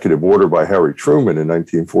executive order by Harry Truman in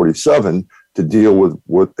 1947 to deal with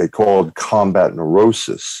what they called combat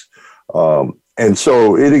neurosis. And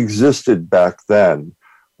so it existed back then.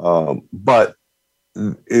 But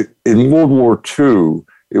in World War II,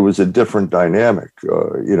 it was a different dynamic.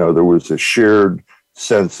 There was a shared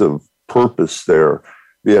sense of purpose there.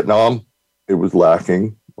 Vietnam, it was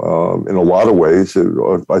lacking in a lot of ways,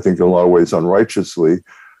 I think in a lot of ways unrighteously.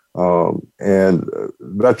 And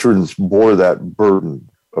veterans bore that burden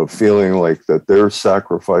of feeling like that their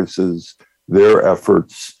sacrifices, their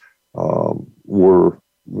efforts were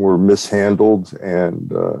mishandled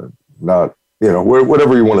and not,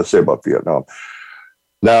 whatever you want to say about Vietnam.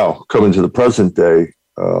 Now, coming to the present day,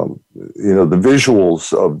 the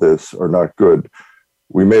visuals of this are not good.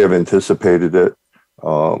 We may have anticipated it.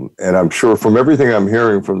 And I'm sure from everything I'm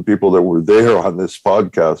hearing from people that were there on this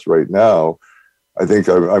podcast right now, I think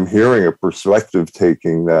I'm hearing a perspective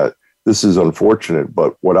taking that this is unfortunate,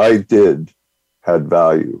 but what I did had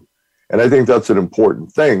value. And I think that's an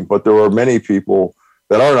important thing. But there are many people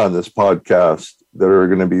that aren't on this podcast that are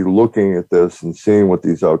going to be looking at this and seeing what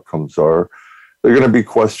these outcomes are. They're going to be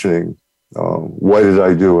questioning, why did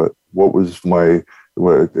I do it? What was I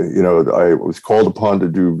was called upon to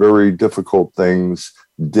do very difficult things.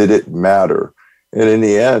 Did it matter? And in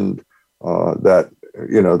the end, that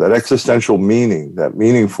existential meaning, that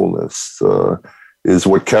meaningfulness is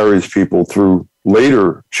what carries people through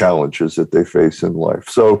later challenges that they face in life.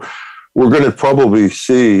 So we're going to probably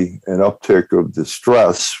see an uptick of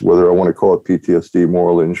distress, whether I want to call it PTSD,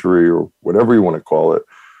 moral injury, or whatever you want to call it.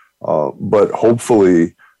 But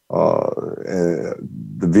hopefully the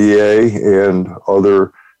VA and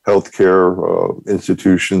other healthcare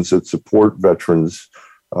institutions that support veterans'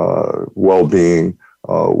 well-being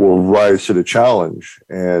will rise to the challenge.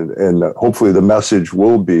 And hopefully the message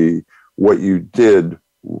will be what you did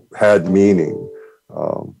had meaning.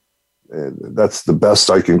 And that's the best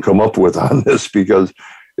I can come up with on this, because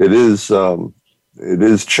it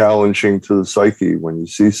is challenging to the psyche when you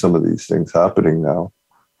see some of these things happening now.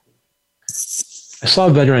 I saw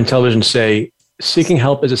a veteran on television say, seeking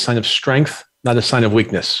help is a sign of strength, not a sign of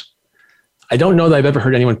weakness. I don't know that I've ever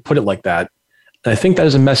heard anyone put it like that. And I think that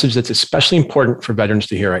is a message that's especially important for veterans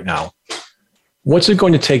to hear right now. What's it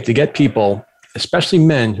going to take to get people especially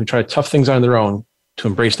men who try to tough things out on their own, to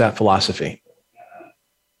embrace that philosophy?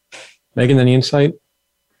 Megan, any insight?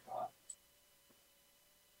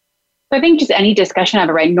 I think just any discussion of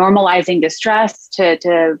it, right? Normalizing distress,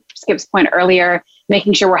 to Skip's point earlier,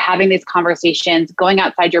 making sure we're having these conversations, going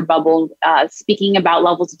outside your bubble, speaking about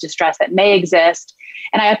levels of distress that may exist.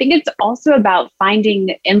 And I think it's also about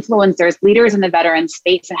finding influencers, leaders in the veteran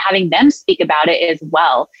space, and having them speak about it as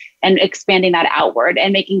well, and expanding that outward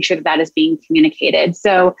and making sure that that is being communicated.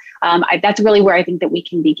 So that's really where I think that we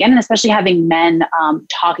can begin, and especially having men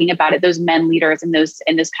talking about it, those men leaders in those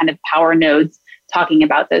kind of power nodes talking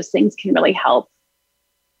about those things can really help.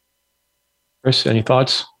 Chris, any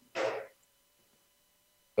thoughts?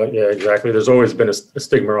 Yeah, exactly. There's always been a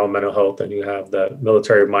stigma around mental health, and you have that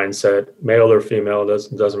military mindset, male or female,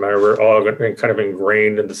 doesn't matter. We're all kind of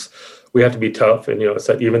ingrained in this. We have to be tough, and it's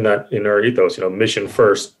that even that in our ethos, mission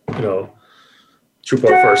first, troop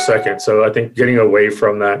out first, second. So I think getting away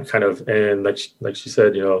from that kind of, and like she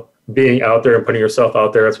said, being out there and putting yourself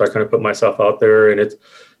out there. That's why I kind of put myself out there, and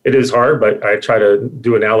it is hard, but I try to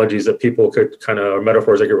do analogies that people could or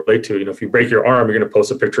metaphors they could relate to. If you break your arm, you're going to post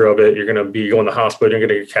a picture of it. You're going to be going to the hospital. You're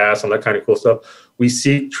going to get cast, and that kind of cool stuff. We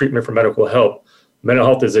seek treatment for medical help. Mental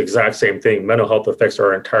health is the exact same thing. Mental health affects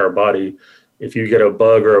our entire body. If you get a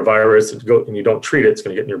bug or a virus and you don't treat it, it's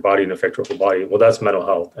going to get in your body and affect your whole body. Well, that's mental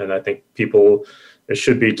health. And I think it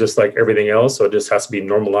should be just like everything else. So it just has to be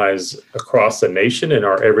normalized across the nation in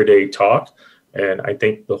our everyday talk. And I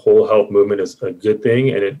think the whole health movement is a good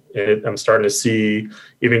thing. And I'm starting to see,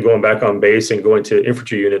 even going back on base and going to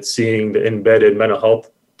infantry units, seeing the embedded mental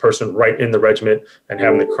health person right in the regiment and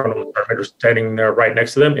having the colonel standing there right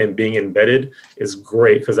next to them and being embedded is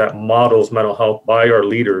great, because that models mental health by our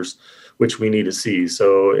leaders, which we need to see.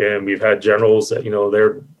 So, and we've had generals that,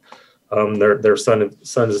 their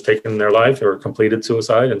son has taken their life or completed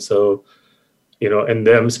suicide. And so, and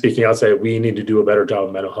them speaking out, say, we need to do a better job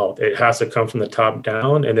of mental health. It has to come from the top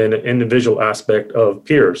down, and then an individual aspect of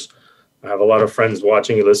peers. I have a lot of friends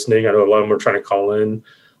watching and listening. I know a lot of them are trying to call in.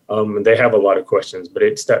 And they have a lot of questions, but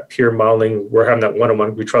it's that peer modeling. We're having that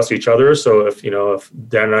one-on-one. We trust each other. So if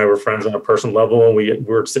Dan and I were friends on a personal level and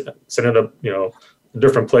we're sitting in a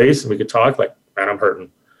different place and we could talk, like, man, I'm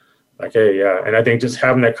hurting. Like, hey, yeah. And I think just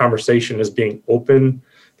having that conversation is being open.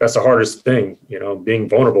 That's the hardest thing, being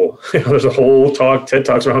vulnerable. There's a whole TED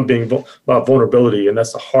Talks around about vulnerability, and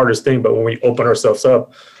that's the hardest thing. But when we open ourselves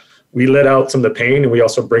up, we let out some of the pain, and we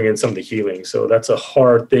also bring in some of the healing. So that's a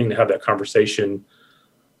hard thing to have that conversation,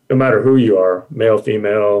 no matter who you are, male,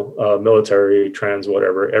 female, military, trans,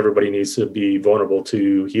 whatever. Everybody needs to be vulnerable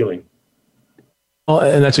to healing. Well,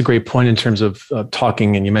 and that's a great point in terms of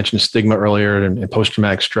talking. And you mentioned stigma earlier and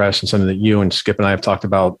post-traumatic stress, and something that you and Skip and I have talked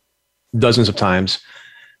about dozens of times.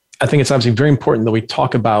 I think it's obviously very important that we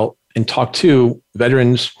talk about and talk to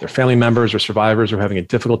veterans, their family members or survivors who are having a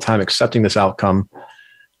difficult time accepting this outcome.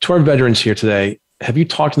 To our veterans here today, have you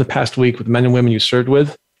talked in the past week with men and women you served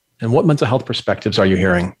with? And what mental health perspectives are you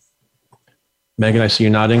hearing? Megan, I see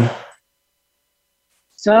you nodding.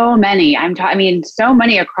 So many. So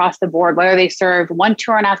many across the board, whether they served one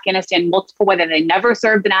tour in Afghanistan, multiple, whether they never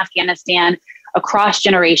served in Afghanistan, across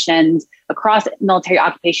generations, across military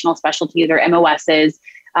occupational specialties or MOSs.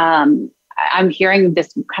 I'm hearing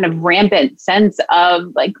this kind of rampant sense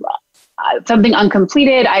of something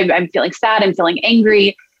uncompleted. I'm feeling sad. I'm feeling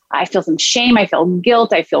angry. I feel some shame. I feel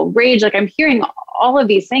guilt. I feel rage. I'm hearing all of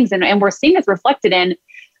these things. And we're seeing this reflected in,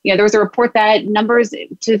 there was a report that numbers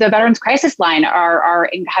to the Veterans Crisis Line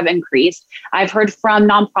have increased. I've heard from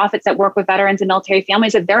nonprofits that work with veterans and military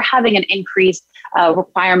families that they're having an increased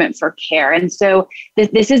requirement for care. And so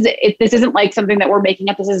this isn't like something that we're making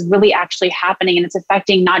up. This is really actually happening, and it's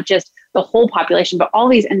affecting not just the whole population, but all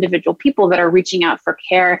these individual people that are reaching out for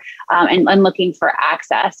care and looking for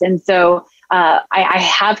access. And so I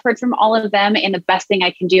have heard from all of them, and the best thing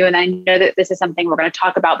I can do, and I know that this is something we're going to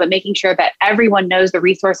talk about, but making sure that everyone knows the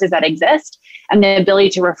resources that exist and the ability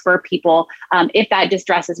to refer people if that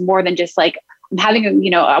distress is more than just like, I'm having I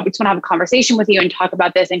just want to have a conversation with you and talk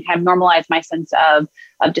about this and kind of normalize my sense of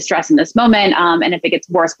distress in this moment. And if it gets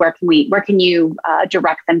worse, where can you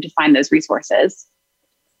direct them to find those resources?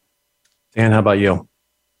 Dan, how about you?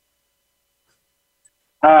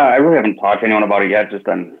 I really haven't talked to anyone about it yet. Just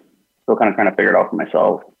I'm still kind of trying to figure it out for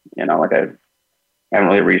myself. I haven't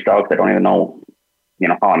really reached out because I don't even know,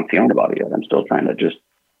 how I'm feeling about it yet. I'm still trying to just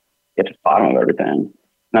get to the bottom of everything.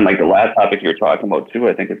 And the last topic you were talking about too,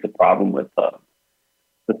 I think it's the problem with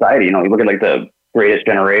society. You look at the greatest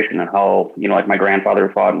generation and how, my grandfather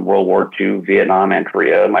fought in World War II, Vietnam and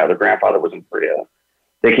Korea. My other grandfather was in Korea.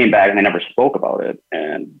 They came back and they never spoke about it.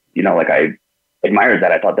 And, admired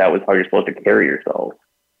that. I thought that was how you're supposed to carry yourself.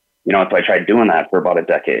 So I tried doing that for about a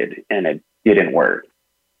decade and it didn't work.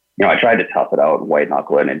 I tried to tough it out and white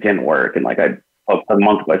knuckle it and it didn't work. And a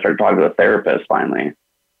month ago, I started talking to a therapist finally,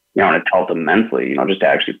 and it helped immensely, just to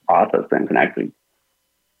actually process things and actually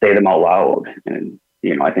say them out loud. And,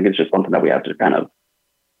 I think it's just something that we have to kind of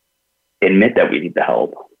admit that we need the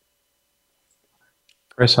help.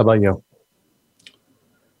 Chris, how about you?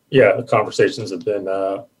 Yeah, the conversations have been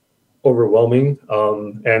overwhelming.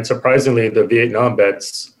 And surprisingly, the Vietnam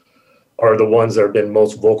vets are the ones that have been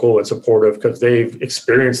most vocal and supportive because they've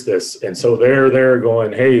experienced this. And so they're there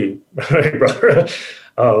going, hey, brother,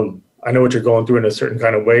 I know what you're going through in a certain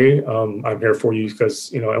kind of way. I'm here for you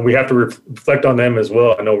because, and we have to reflect on them as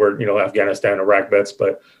well. I know we're, Afghanistan, Iraq vets,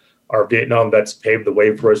 but our Vietnam vets paved the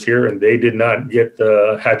way for us here, and they did not get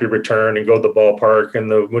the happy return and go to the ballpark and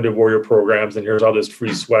the Wounded Warrior programs. And here's all this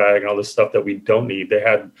free swag and all this stuff that we don't need.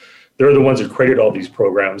 They're the ones who created all these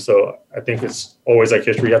programs. So I think it's always like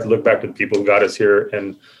history. You have to look back to the people who got us here,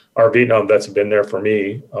 and our Vietnam vets have been there for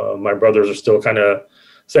me. My brothers are still kind of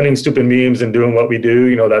sending stupid memes and doing what we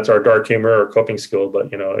do. That's our dark humor or coping skill. But,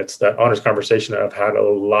 it's that honest conversation that I've had a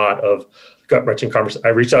lot of gut-wrenching conversation. I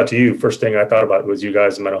reached out to you. First thing I thought about was you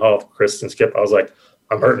guys in mental health, Chris and Skip. I was like,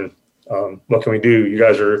 I'm hurting. What can we do? You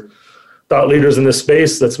guys are thought leaders in this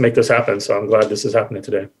space. Let's make this happen. So I'm glad this is happening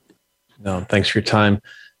today. No, thanks for your time.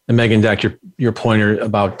 And Megan, Dak, your pointer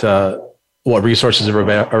about what resources are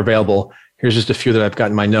available. Here's just a few that I've got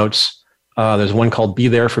in my notes. There's one called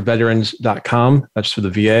BeThereForVeterans.com. That's for the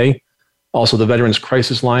VA. Also, the Veterans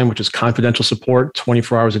Crisis Line, which is confidential support,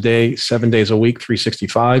 24 hours a day, 7 days a week,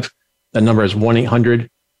 365. That number is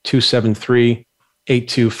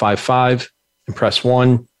 1-800-273-8255 and press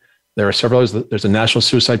 1. There are several others. There's a National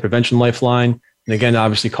Suicide Prevention Lifeline. And again,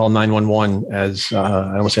 obviously call 911 as, I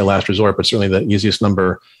don't want to say a last resort, but certainly the easiest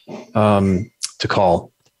number to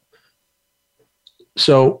call.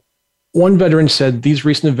 So one veteran said, these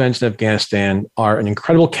recent events in Afghanistan are an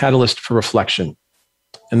incredible catalyst for reflection.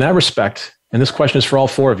 In that respect, and this question is for all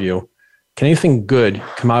four of you, can anything good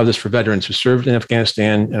come out of this for veterans who served in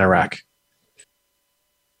Afghanistan and Iraq?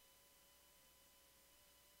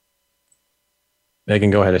 Megan,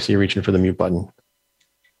 go ahead. I see you reaching for the mute button.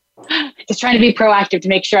 Just trying to be proactive to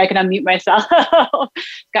make sure I can unmute myself.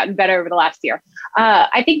 It's gotten better over the last year.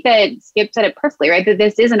 I think that Skip said it perfectly, right? That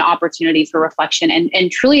this is an opportunity for reflection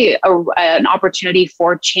and truly an opportunity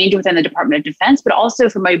for change within the Department of Defense, but also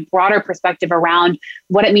from a broader perspective around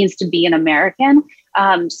what it means to be an American.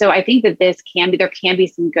 So I think that there can be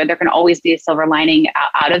some good. There can always be a silver lining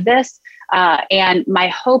out of this. And my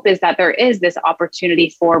hope is that there is this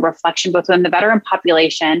opportunity for reflection, both within the veteran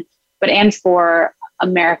population, and for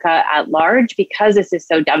America at large, because this is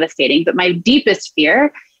so devastating. But my deepest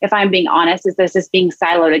fear, if I'm being honest, is this is being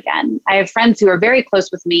siloed again. I have friends who are very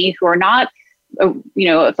close with me who are not,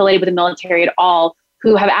 affiliated with the military at all,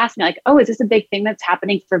 who have asked me like, oh, is this a big thing that's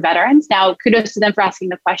happening for veterans? Now, kudos to them for asking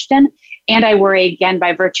the question. And I worry again,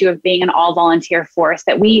 by virtue of being an all volunteer force,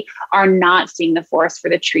 that we are not seeing the forest for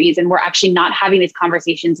the trees. And we're actually not having these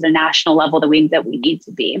conversations at a national level that we need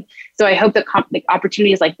to be. So I hope that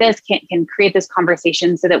opportunities like this can create this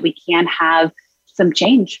conversation so that we can have some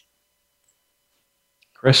change.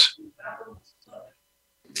 Chris?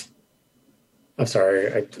 I'm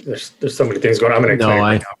sorry. There's so many things going on. I'm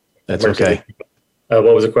going to that's okay.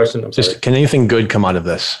 What was the question? I'm sorry. Just, can anything good come out of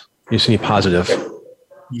this? You see any positive?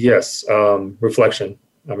 Yes. Reflection.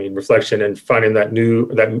 Reflection and finding that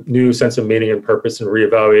new sense of meaning and purpose and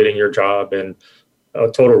reevaluating your job and a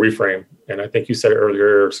total reframe. And I think you said it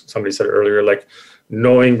earlier, or somebody said it earlier, like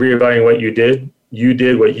reevaluating what you did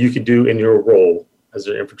what you could do in your role. As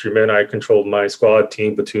an infantryman, I controlled my squad,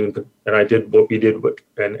 team, platoon, and I did what we did,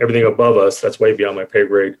 and everything above us, that's way beyond my pay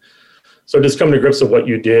grade. So just coming to grips with what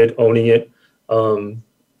you did, owning it,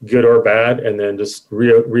 good or bad, and then just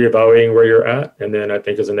reevaluating where you're at. And then I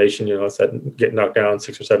think as a nation, it's that get knocked down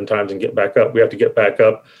 6 or 7 times and get back up. We have to get back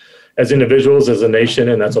up as individuals, as a nation,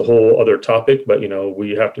 and that's a whole other topic. But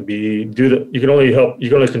we have to you can only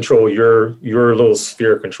control your little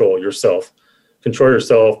sphere of control, yourself. Control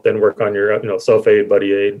yourself, then work on your self-aid,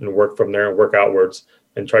 buddy aid, and work from there and work outwards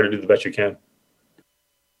and try to do the best you can.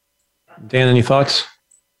 Dan, any thoughts?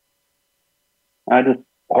 I just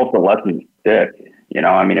hope the lessons stick.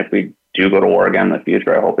 If we do go to war again in the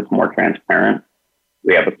future, I hope it's more transparent.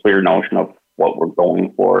 We have a clear notion of what we're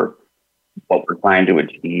going for, what we're trying to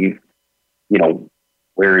achieve,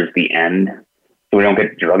 where is the end, so we don't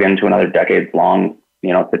get drug into another decades-long,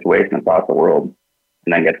 situation across the world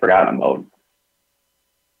and then get forgotten about.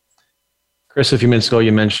 Chris, a few minutes ago,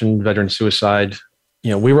 you mentioned veteran suicide.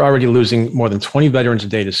 We were already losing more than 20 veterans a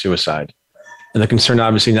day to suicide. And the concern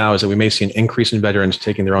obviously now is that we may see an increase in veterans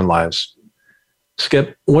taking their own lives.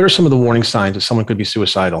 Skip, what are some of the warning signs that someone could be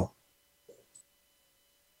suicidal?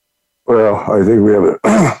 Well, I think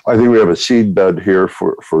we have a seed bed here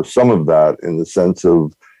for some of that, in the sense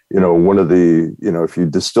of, one of the, if you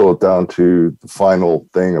distill it down to the final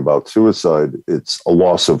thing about suicide, it's a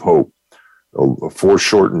loss of hope, a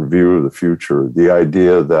foreshortened view of the future, the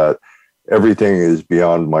idea that everything is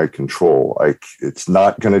beyond my control. It's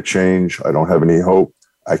not going to change. I don't have any hope.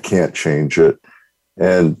 I can't change it.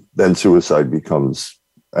 And then suicide becomes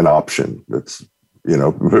an option that's,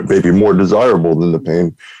 maybe more desirable than the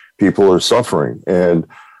pain people are suffering. And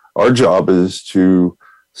our job is to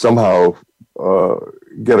somehow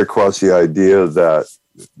get across the idea that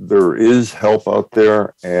there is help out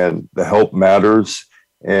there, and the help matters.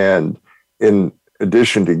 And in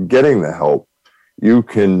addition to getting the help, you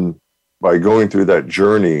can, by going through that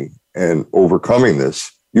journey and overcoming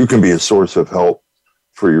this, you can be a source of help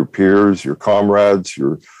for your peers, your comrades,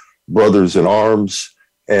 your brothers in arms,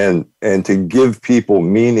 and to give people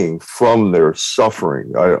meaning from their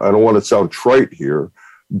suffering. I don't want to sound trite here,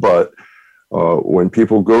 but when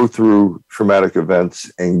people go through traumatic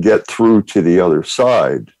events and get through to the other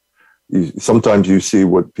side, sometimes you see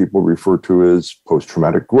what people refer to as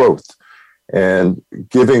post-traumatic growth. And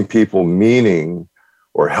giving people meaning,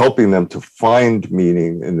 or helping them to find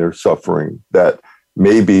meaning in their suffering, that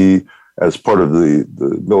maybe as part of the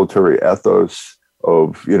military ethos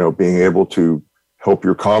of, being able to help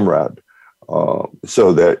your comrade,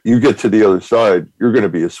 so that you get to the other side, you're going to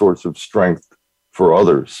be a source of strength for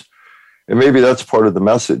others. And maybe that's part of the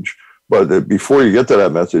message. But before you get to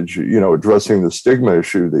that message, addressing the stigma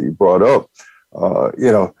issue that you brought up,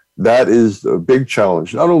 that is a big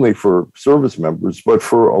challenge, not only for service members, but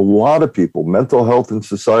for a lot of people. Mental health in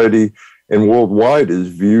society and worldwide is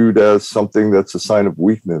viewed as something that's a sign of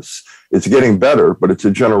weakness. It's getting better, but it's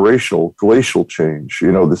a generational, glacial change.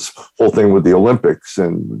 This whole thing with the Olympics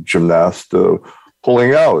and gymnasts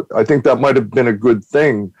pulling out. I think that might have been a good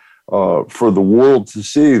thing for the world to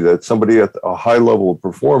see, that somebody at a high level of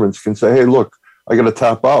performance can say, hey, look, I got to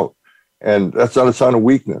tap out. And that's not a sign of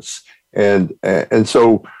weakness. And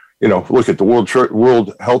so, look at the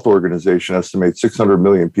World Health Organization estimates 600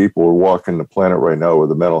 million people are walking the planet right now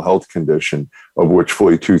with a mental health condition, of which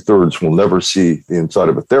fully 2/3 will never see the inside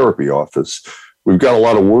of a therapy office. We've got a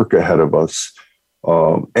lot of work ahead of us.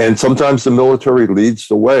 And sometimes the military leads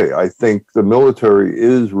the way. I think the military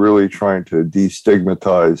is really trying to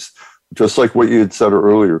destigmatize, just like what you had said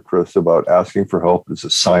earlier, Chris, about asking for help is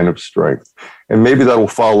a sign of strength. And maybe that will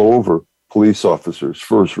follow over police officers,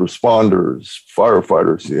 first responders,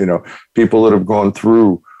 firefighters, people that have gone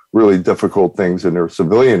through really difficult things in their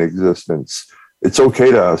civilian existence. It's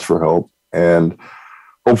okay to ask for help. And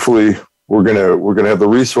hopefully we're gonna have the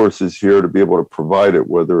resources here to be able to provide it,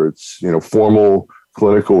 whether it's, formal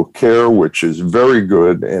clinical care, which is very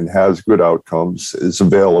good and has good outcomes, is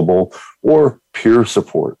available, or peer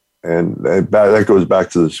support. And that goes back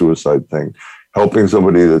to the suicide thing. Helping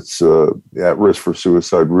somebody that's at risk for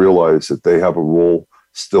suicide realize that they have a role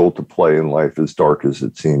still to play in life, as dark as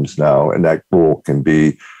it seems now. And that role can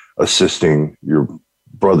be assisting your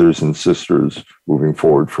brothers and sisters moving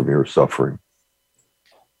forward from your suffering.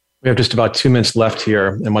 We have just about 2 minutes left here,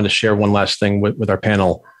 and I want to share one last thing with our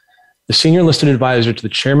panel. The senior enlisted advisor to the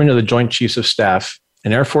chairman of the Joint Chiefs of Staff,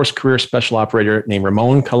 an Air Force career special operator named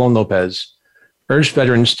Ramon Colon Lopez, urged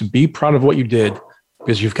veterans to be proud of what you did,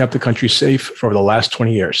 because you've kept the country safe for over the last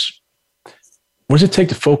 20 years. What does it take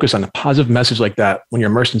to focus on a positive message like that when you're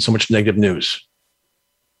immersed in so much negative news?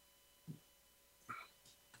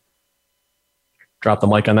 Drop the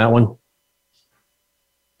mic on that one.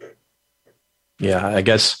 Yeah, I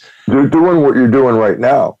guess. Doing what you're doing right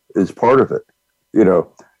now is part of it.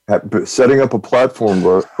 Setting up a platform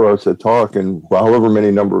for us to talk, and however many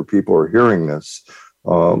number of people are hearing this,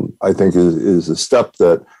 I think is a step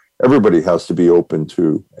that everybody has to be open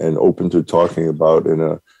to, and open to talking about in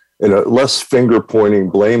a less finger pointing,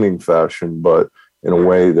 blaming fashion, but in a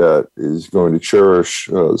way that is going to cherish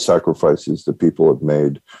sacrifices that people have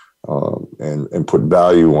made, and put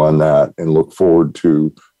value on that, and look forward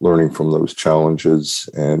to learning from those challenges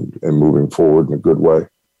and moving forward in a good way.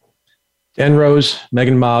 Dan Rose,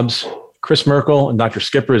 Megan Mobbs, Chris Merkel, and Dr.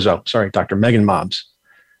 Skip Rizzo. Sorry, Dr. Megan Mobbs.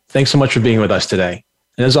 Thanks so much for being with us today.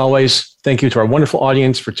 And as always, thank you to our wonderful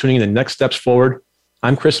audience for tuning in to Next Steps Forward.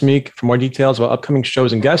 I'm Chris Meek. For more details about upcoming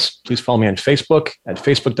shows and guests, please follow me on Facebook at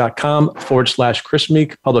facebook.com/Chris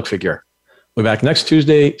Meek Public Figure. We'll be back next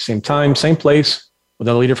Tuesday, same time, same place, with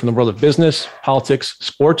another leader from the world of business, politics,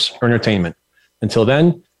 sports, or entertainment. Until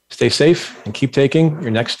then, stay safe and keep taking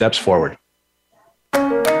your next steps forward.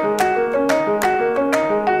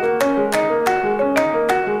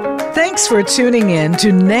 Thanks for tuning in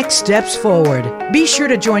to Next Steps Forward. Be sure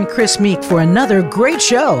to join Chris Meek for another great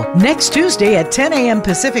show next Tuesday at 10 a.m.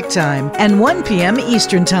 Pacific Time and 1 p.m.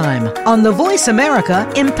 Eastern Time on the Voice America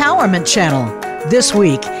Empowerment Channel. This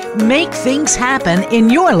week, make things happen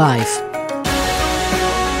in your life.